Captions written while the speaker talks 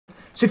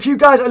So if you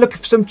guys are looking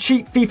for some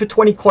cheap FIFA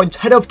 20 coins,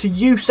 head over to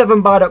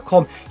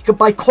u7buy.com. You can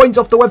buy coins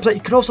off the website. You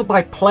can also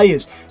buy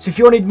players. So if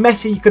you wanted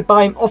Messi, you could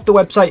buy him off the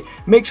website.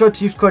 Make sure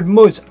to use code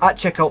MUZZ at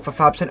checkout for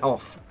 5%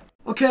 off.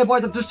 Okay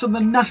boys, I've just done the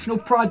National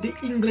Pride, the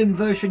England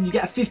version. You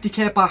get a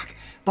 50k back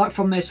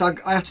from this. I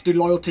had to do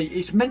loyalty.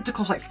 It's meant to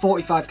cost like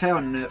 45k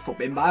on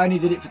FUTBIN, but I only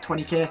did it for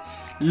 20k.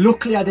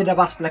 Luckily I did have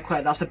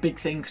Aspilicueta. That's a big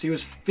thing because he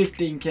was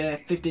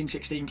 15k,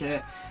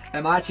 16k.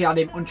 I actually had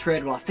him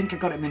untradeable. I think I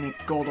got him in a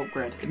gold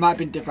upgrade. It might have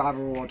been Div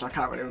Rival Rewards, I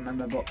can't really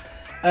remember. But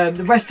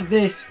the rest of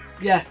this,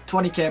 yeah,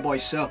 20k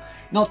boys. So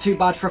not too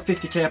bad for a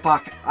 50k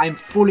pack. I'm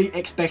fully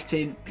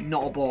expecting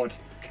not a board.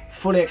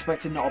 Fully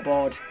expecting not a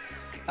board.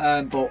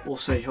 But we'll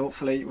see.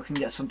 Hopefully we can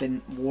get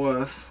something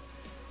worth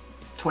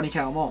 20k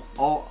or more.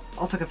 Or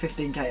I'll take a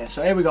 15k.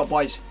 So here we go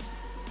boys.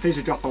 Please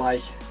do drop a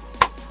like.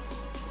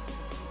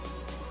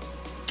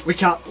 We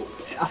can't.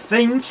 I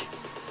think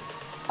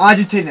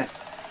Argentina.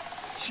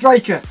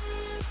 Striker.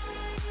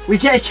 We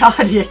get a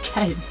Cardi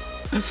again.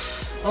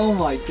 Oh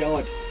my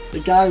god. The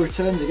guy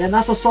returns again.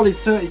 That's a solid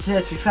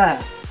 30k to be fair.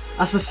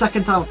 That's the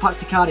second time I've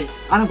packed a Cardi.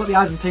 And I've got the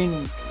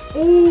Argentinian.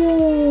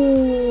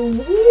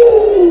 Ooh.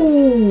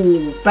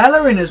 Ooh.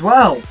 Bellerin as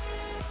well.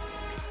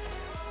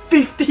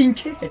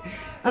 15k.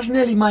 That's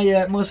nearly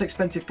my most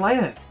expensive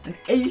player. An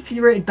 80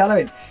 rated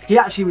Bellerin. He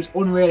actually was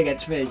unreal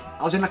against me.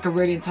 I was in like a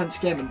really intense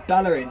game and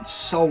Bellerin's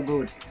so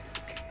good.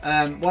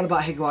 What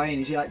about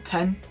Higuain? Is he like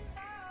 10?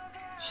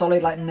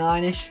 Solid like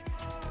 9ish.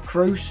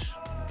 Cruz.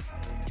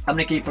 I'm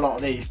going to keep a lot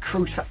of these.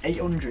 Cruz for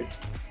 800.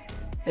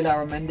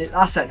 Hilario Mendes.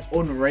 That's an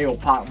unreal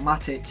pack.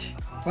 Matic.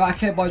 Right,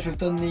 okay boys, we've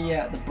done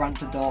the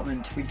Brand of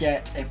Dortmund. We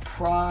get a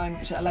Prime,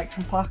 is it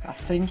Electrum pack? I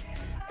think.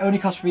 It only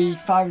cost me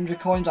 500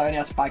 coins. I only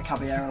had to buy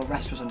Caballero. The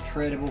rest was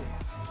untradeable.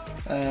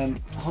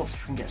 Hopefully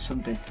we can get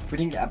something. We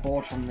didn't get a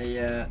board from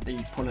the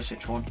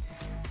Pulisic one.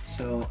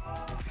 So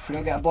if we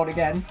don't get a board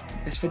again,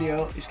 this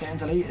video is getting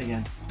deleted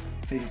again.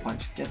 FIFA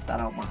points, get that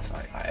out my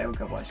side. Right, here we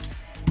go boys.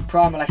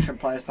 Prime Electrum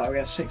players pack. We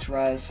got 6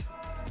 rares.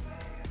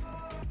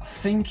 I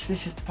think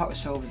this is the pack with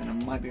silvers and I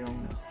might be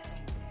wrong though.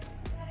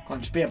 Come on,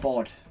 just be a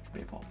board.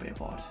 Be a board, be a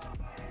board.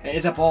 It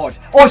is a board.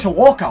 Oh, it's a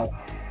walkout.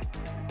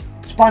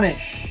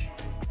 Spanish.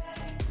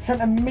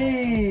 Centre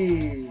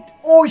mid.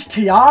 Oh, it's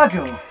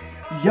Thiago.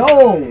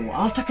 Yo,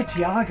 I'll take a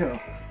Thiago.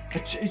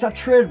 Is that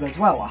tradable as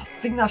well? I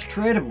think that's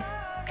tradable.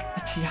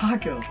 A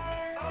Thiago.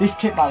 This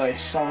kit, by the way, is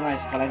so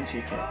nice.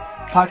 Valencia kit.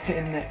 Packed it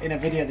in a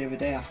video the other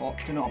day. I thought,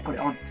 do not put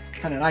it on.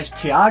 Kind of nice.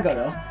 Thiago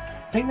though. I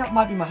think that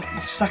might be my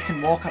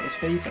second walkout this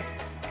FIFA.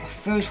 My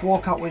first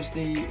walkout was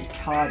the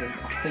Icardi.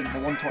 I think the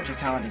one-touch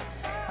Icardi.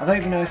 I don't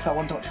even know if that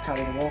one-touch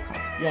Icardi is a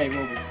walkout. Yeah, he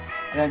will be.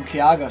 And then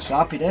Thiago. So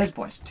happy days,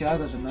 boys.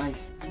 Thiago's a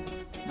nice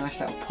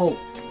little pull.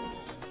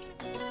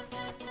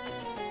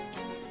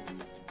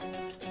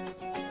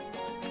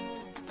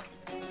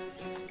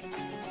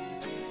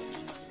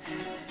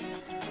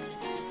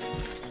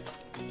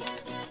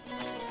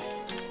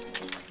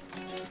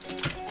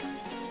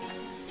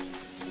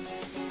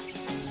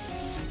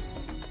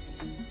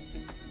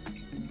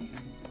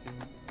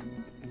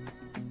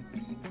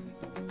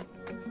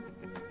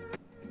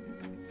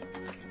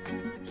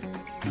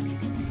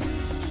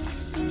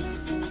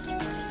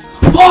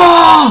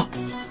 Oh!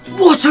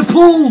 What a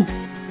pull!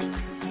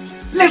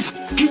 Let's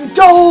fucking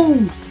go!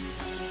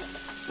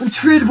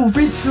 Untradeable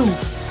Witzel!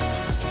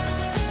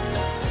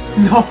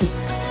 No!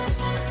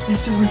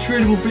 It's an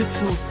untradeable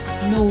Witzel!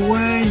 No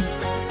way!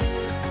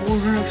 I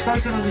wasn't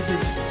expecting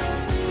anything.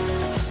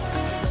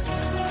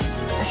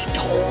 Let's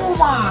go,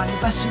 man!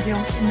 The best video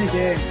in the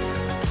game.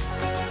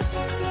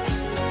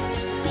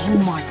 Oh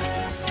my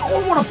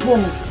god, what a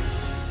pull!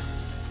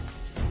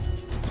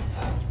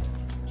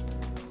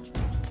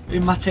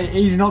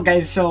 He's not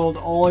getting sold.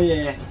 Oh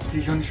yeah,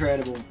 he's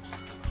untradeable.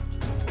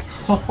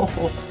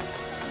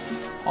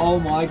 Oh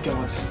my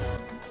god.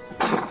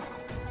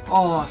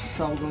 Oh,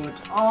 so good.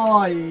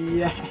 Oh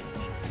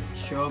yes.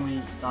 Show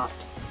me that.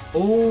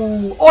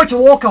 Oh, it's a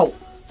walkout.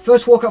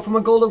 First walkout from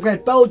a gold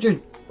upgrade.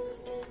 Belgian.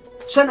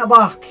 Centre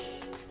back.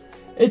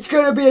 It's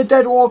going to be a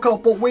dead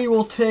walkout, but we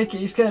will take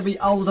it. It's going to be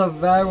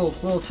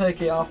Alderweireld. We'll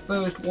take it. Our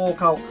first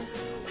walkout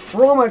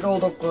from a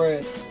gold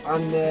upgrade.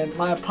 And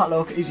my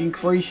padlock is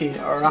increasing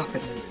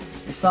rapidly.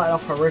 It started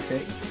off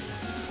horrific.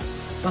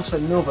 That's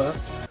another.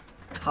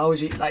 How is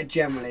he, like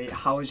generally,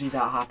 how is he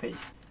that happy?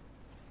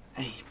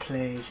 And he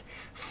plays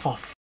for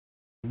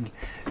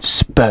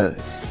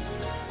Spurs.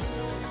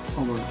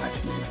 Oh, we're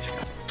actually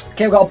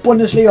okay, we've got a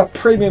Bundesliga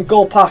premium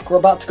gold pack. We're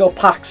about to go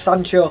pack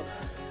Sancho.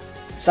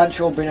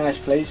 Sancho will be nice,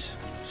 please.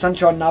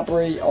 Sancho,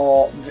 Gnabry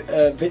or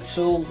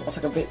Witzel. I'll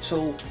take a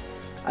Witzel.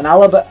 And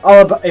Alaba,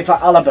 in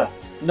fact Alaba.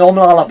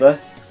 Normal Alaba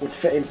would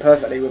fit in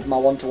perfectly with my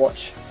one to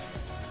watch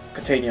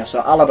Coutinho.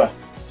 So Alaba,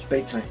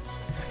 speak to me.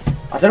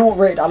 I don't know what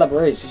rated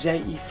Alaba is. Is he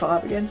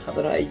 85 again? I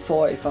don't know,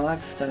 84, 85?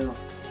 I don't know.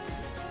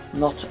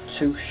 Not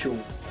too sure.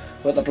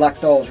 We've got the black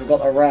doors, we've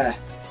got the rare.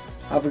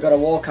 Have we got a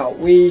walkout?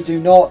 We do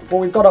not, but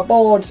we've got a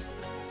board.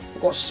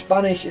 We've got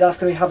Spanish, that's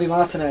going to be Javi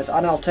Martinez.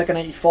 And I'll take an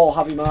 84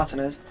 Javi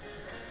Martinez.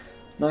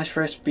 Nice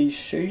for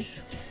SBCs.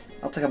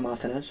 I'll take a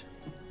Martinez.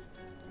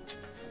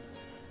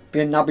 Be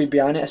a Naby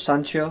behind it, a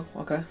Sancho.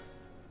 Okay.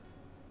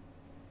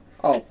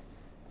 Oh.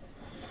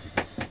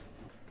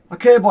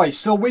 Okay boys,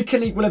 so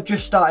Weekend League will have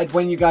just started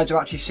when you guys are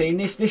actually seeing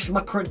this. This is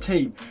my current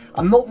team.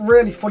 I'm not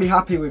really fully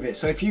happy with it,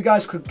 so if you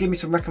guys could give me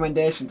some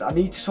recommendations, I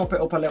need to swap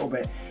it up a little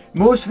bit.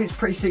 Most of it's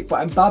pretty sick,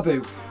 but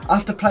Mbabu,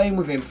 after playing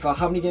with him for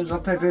how many games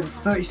I've played with him?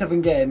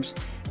 37 games,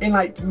 in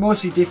like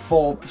mostly Div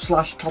 4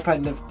 / top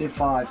end of Div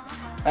 5.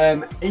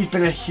 He's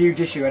been a huge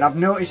issue, and I've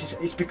noticed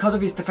it's because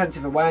of his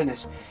defensive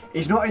awareness.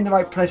 He's not in the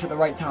right place at the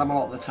right time a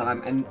lot of the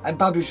time, and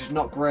Mbabu's just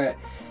not great.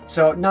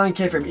 So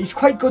 9k for him. He's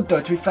quite good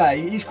though, to be fair.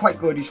 He's quite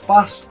good. He's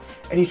fast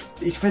and he's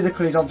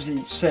physical. He's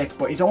obviously sick,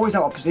 but he's always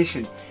out of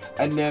position.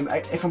 And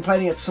if I'm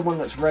playing against someone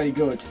that's really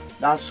good,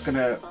 that's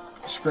gonna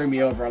screw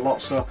me over a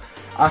lot. So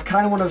I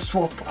kind of want to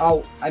swap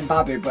out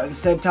Mbabu, but at the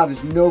same time,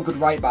 there's no good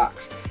right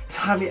backs. There's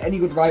hardly any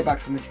good right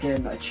backs in this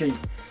game that are cheap,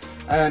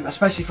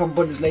 especially from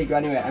Bundesliga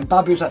anyway. And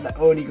Mbabu's like the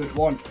only good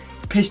one.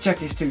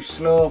 Piszczek is too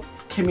slow.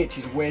 Kimmich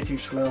is way too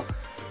slow.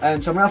 So I'm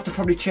gonna have to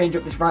probably change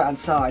up this right hand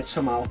side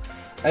somehow.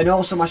 And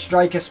also my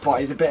striker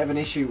spot is a bit of an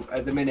issue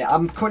at the minute.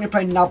 I'm currently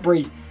playing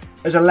Gnabry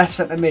as a left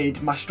centre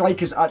mid. My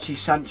striker's actually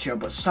Sancho,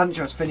 but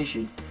Sancho's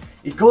finishing.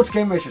 His goal to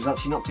game ratio is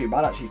actually not too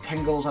bad actually,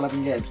 10 goals,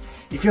 11 games.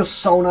 He feels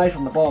so nice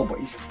on the ball, but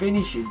his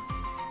finishing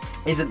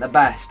isn't the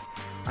best.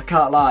 I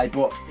can't lie,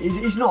 but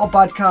he's not a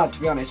bad card to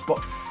be honest.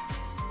 But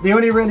the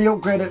only really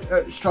upgrade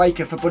at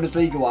striker for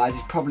Bundesliga wise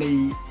is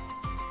probably,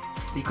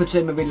 you could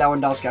say maybe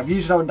Lewandowski. I've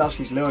used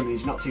Lewandowski's loan and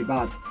he's not too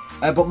bad.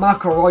 But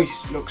Marco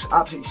Reus looks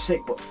absolutely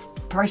sick, but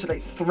price at like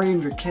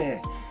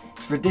 300k.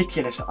 It's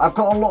ridiculous. I've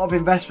got a lot of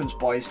investments,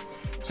 boys.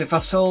 So if I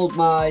sold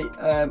my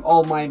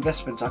all my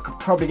investments, I could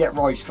probably get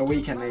Royce for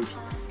Weekend League.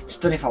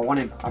 Just don't know if I want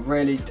him.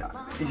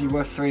 Is he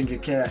worth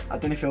 300k? I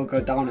don't know if he'll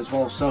go down as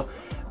well. So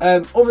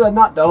other than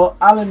that though,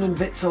 Allen and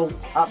Witzel,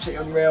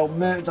 absolutely unreal.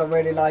 Mertens I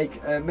really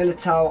like.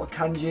 Militao,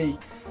 Kanji,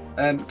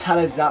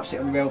 Tellers is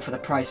absolutely unreal for the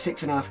price.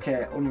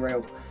 6.5k,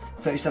 unreal.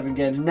 37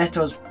 games.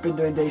 Neto's been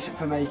doing decent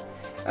for me.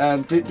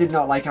 Did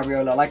not like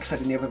Areola. Like I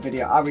said in the other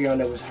video,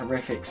 Areola was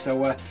horrific.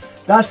 So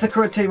that's the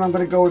current team I'm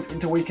going to go with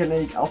into Weekend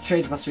League. I'll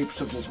change my super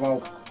subs as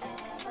well.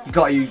 You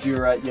got to use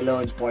your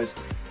loans, boys.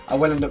 I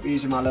will end up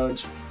using my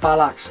loans.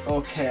 Balak's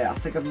okay. I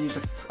think I've used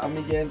how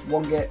many games?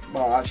 1 game.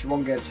 Well, actually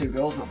 1 game, 2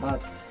 goals. Not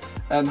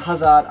bad.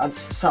 Hazard and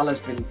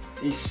Salah's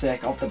he's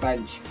sick off the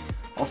bench.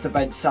 Off the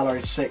bench, Salah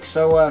is sick.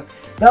 So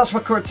that's my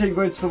current team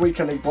going to the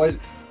Weekend League, boys.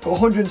 Got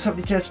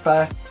 170k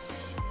spare.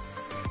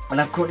 And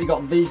I've currently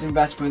got these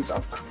investments.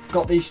 I've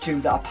got these two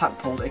that are pack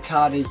pulled.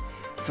 Icardi,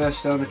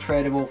 first owner,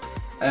 tradable,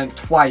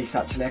 twice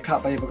actually. I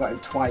can't believe I got him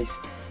twice.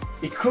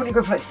 He currently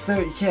go for like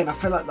 30k, and I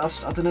feel like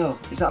that's, I don't know,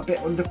 is that a bit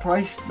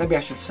underpriced? Maybe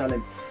I should sell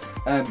him.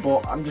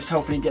 But I'm just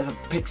hoping he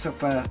picks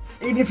up.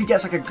 Even if he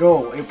gets like a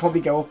goal, he'll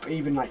probably go up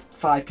even like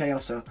 5k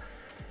or so.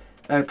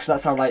 Because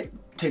that's how like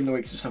Team of the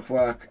Weeks and stuff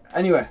work.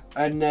 Anyway,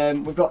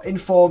 and we've got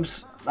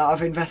informs that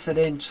I've invested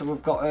in. So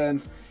we've got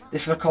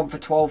this will come for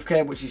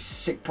 12k, which is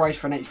sick price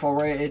for an 84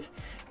 rated,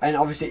 and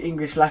obviously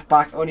English left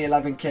back only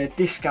 11k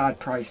discard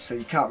price, so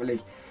you can't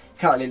really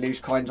lose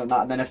coins on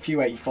that. And then a few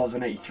 84s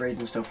and 83s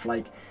and stuff,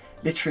 like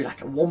literally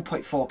like a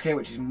 1.4k,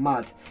 which is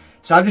mad.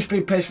 So I've just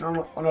been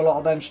patient on a lot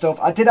of them stuff.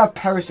 I did have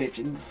Perisic,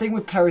 and the thing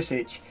with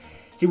Perisic,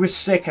 he was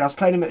sick, and I was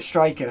playing him at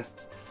striker.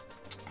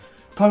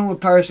 Problem with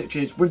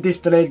Perisic is with this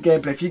delayed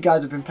gameplay. If you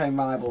guys have been playing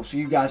Rivals, so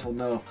you guys will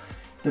know.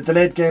 The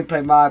delayed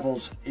gameplay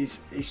Rivals is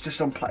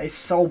just it's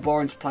so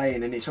boring to play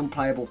in, and it's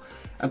unplayable.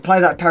 And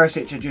players like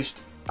Perisic are just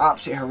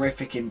absolutely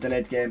horrific in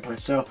delayed gameplay.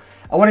 So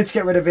I wanted to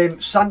get rid of him.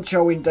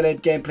 Sancho in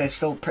delayed gameplay is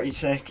still pretty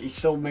sick. He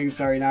still moves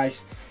very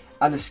nice,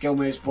 and the skill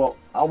moves. But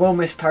I will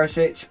miss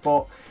Perisic.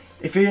 But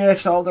if he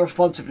has all the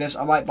responsiveness,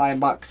 I might buy him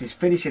back because his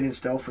finishing and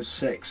stuff was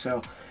sick.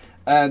 So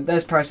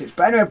there's Perisic.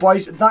 But anyway,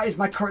 boys, that is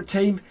my current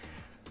team.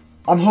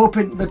 I'm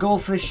hoping the goal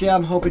for this year.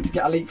 I'm hoping to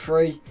get Elite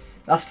 3.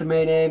 That's the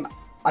main aim.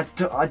 I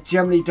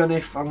generally don't know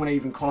if I'm going to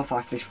even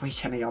qualify for this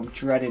weekend. I'm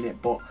dreading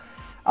it, but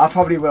I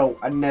probably will.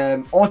 And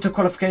auto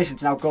qualification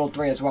is now Gold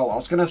 3 as well. I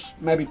was going to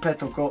maybe play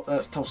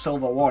till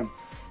Silver 1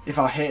 if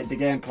I hated the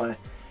gameplay.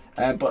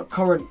 But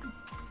current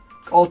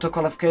auto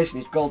qualification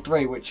is Gold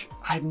 3, which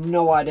I have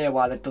no idea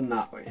why they've done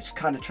that. It's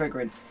kind of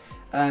triggering.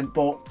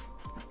 But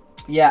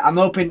yeah, I'm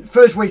hoping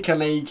first Weekend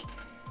League,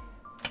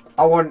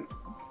 I want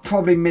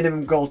probably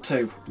minimum Gold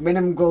 2.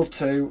 Minimum Gold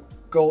 2.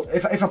 Gold,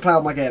 if I play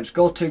all my games,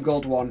 Gold 2,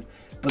 Gold 1.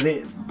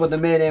 But the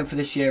main aim for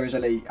this year is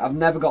Elite. I've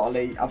never got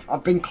Elite.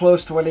 I've been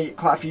close to Elite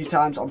quite a few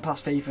times on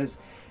past FIFAs.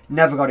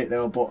 Never got it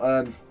though.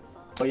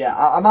 But yeah,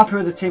 I'm happy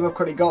with the team I've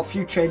currently got. A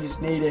few changes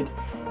needed.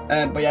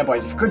 But yeah,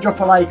 boys, if you could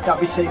drop a like,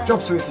 that'd be sick.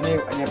 Drop something if you're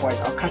new. And yeah, boys,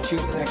 I'll catch you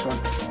in the next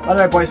one. By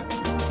the way, boys,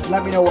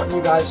 let me know what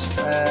you guys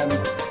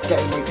get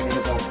in Weekend League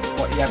as well.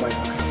 But yeah,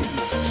 boys.